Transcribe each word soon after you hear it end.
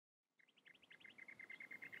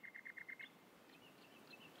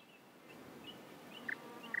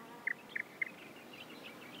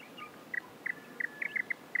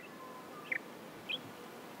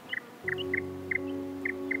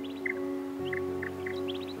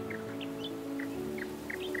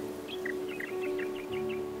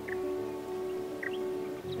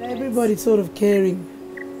Everybody's sort of caring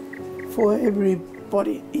for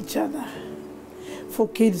everybody, each other, for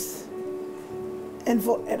kids and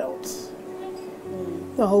for adults,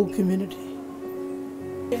 the whole community.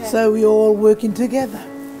 Yeah. So we're all working together,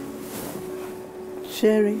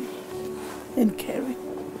 sharing and caring.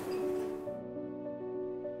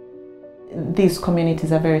 These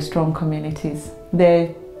communities are very strong communities.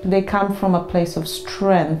 They come from a place of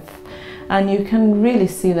strength, and you can really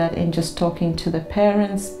see that in just talking to the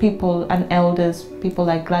parents, people and elders, people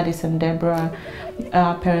like Gladys and Deborah,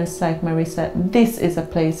 parents like Marisa. This is a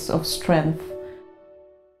place of strength.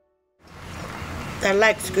 I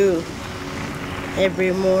like school.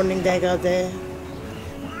 Every morning they go there.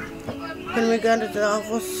 When we go to the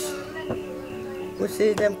office, we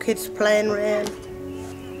see them kids playing around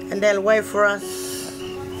and they'll wait for us.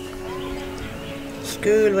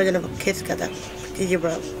 School, we're gonna have kids got up.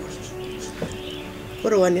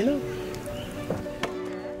 What one, you know?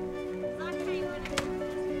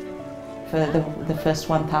 For the first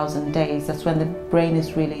 1,000 days, that's when the brain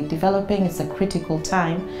is really developing. It's a critical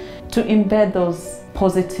time to embed those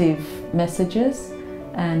positive messages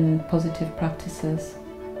and positive practices.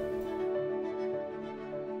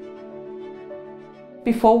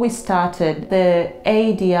 Before we started, the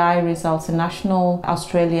ADI results, the National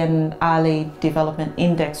Australian Early Development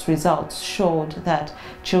Index results, showed that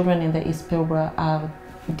children in the East Pilbara are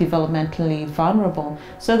developmentally vulnerable.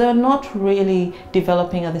 So they're not really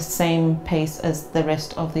developing at the same pace as the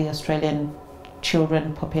rest of the Australian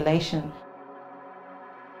children population.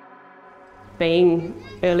 Being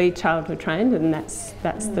early childhood trained, and that's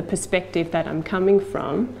the perspective that I'm coming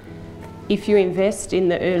from, if you invest in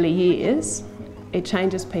the early years, it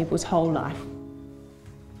changes people's whole life.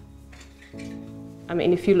 I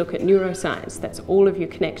mean, if you look at neuroscience, that's all of your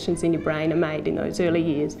connections in your brain are made in those early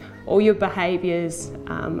years. All your behaviours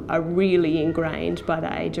are really ingrained by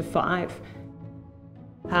the age of 5.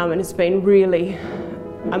 And it's been really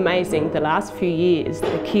amazing the last few years.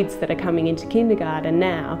 The kids that are coming into kindergarten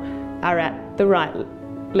now are at the right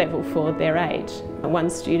level for their age. One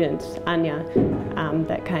student, Anya,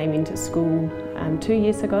 that came into school 2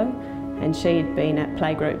 years ago, and she'd been at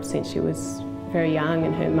playgroup since she was very young,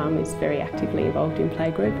 and her mum is very actively involved in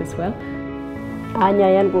playgroup as well. Anya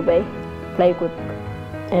yan bubay playgroup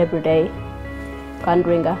every day.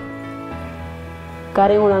 Kandringa.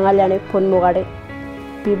 Karing unang alyani Punmu kare.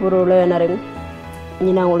 People learning.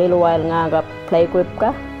 Ninang little while nga playgroup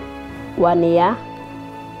ka 1 year.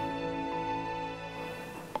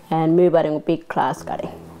 And me baring big class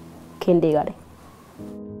kare. Kindergarten.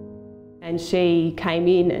 And she came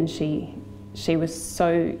in and she was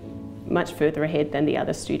so much further ahead than the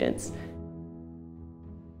other students.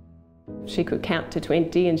 She could count to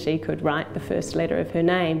 20 and she could write the first letter of her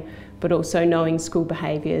name, but also knowing school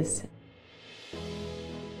behaviours.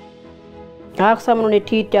 Aksamuni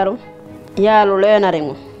teacher ya lo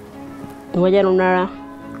learning. Wajanuna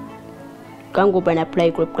kangu bana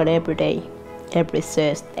playgroup every day, every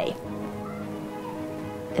Thursday.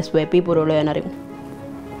 That's where people are learning.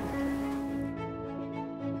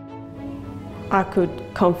 I could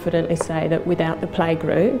confidently say that without the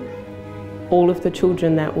playgroup, all of the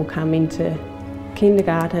children that will come into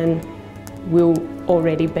kindergarten will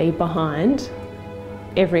already be behind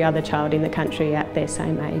every other child in the country at their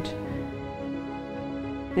same age.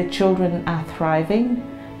 The children are thriving.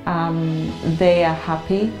 They are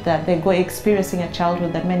happy that they're experiencing a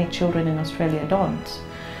childhood that many children in Australia don't.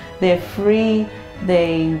 They're free,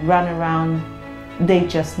 they run around. They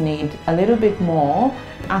just need a little bit more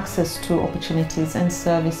access to opportunities and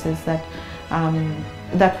services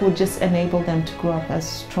that will just enable them to grow up as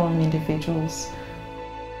strong individuals.